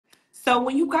So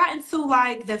when you got into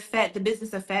like the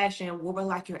business of fashion, what were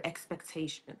like your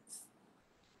expectations?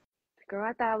 Girl,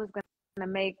 I thought I was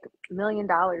gonna make $1 million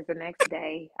the next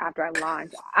day after I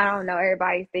launched. I don't know.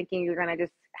 Everybody's thinking you're gonna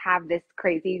just have this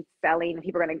crazy selling and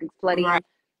people are gonna be Right. flooding.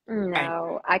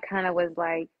 No, I kind of was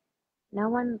like, no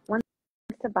one wants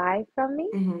to buy from me.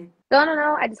 Mm-hmm. So I don't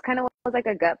know. I just kind of was like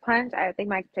a gut punch. I think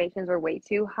my expectations were way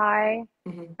too high.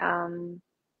 Mm-hmm. Um,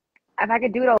 if I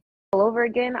could do it all over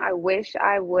again, I wish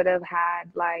I would have had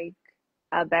like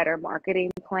a better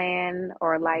marketing plan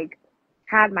or like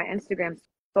had my Instagram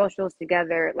socials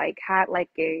together, like had like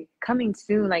a coming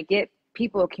soon, like get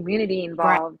people, community Right.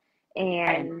 involved.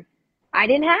 And I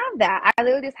didn't have that. I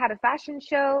literally just had a fashion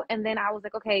show and then I was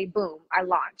like, okay, boom, I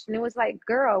launched. And it was like,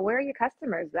 girl, where are your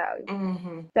customers though?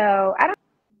 Mm-hmm. So I don't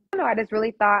know. I just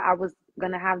really thought I was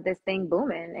gonna have this thing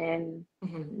booming and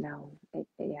Mm-hmm. no,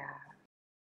 yeah.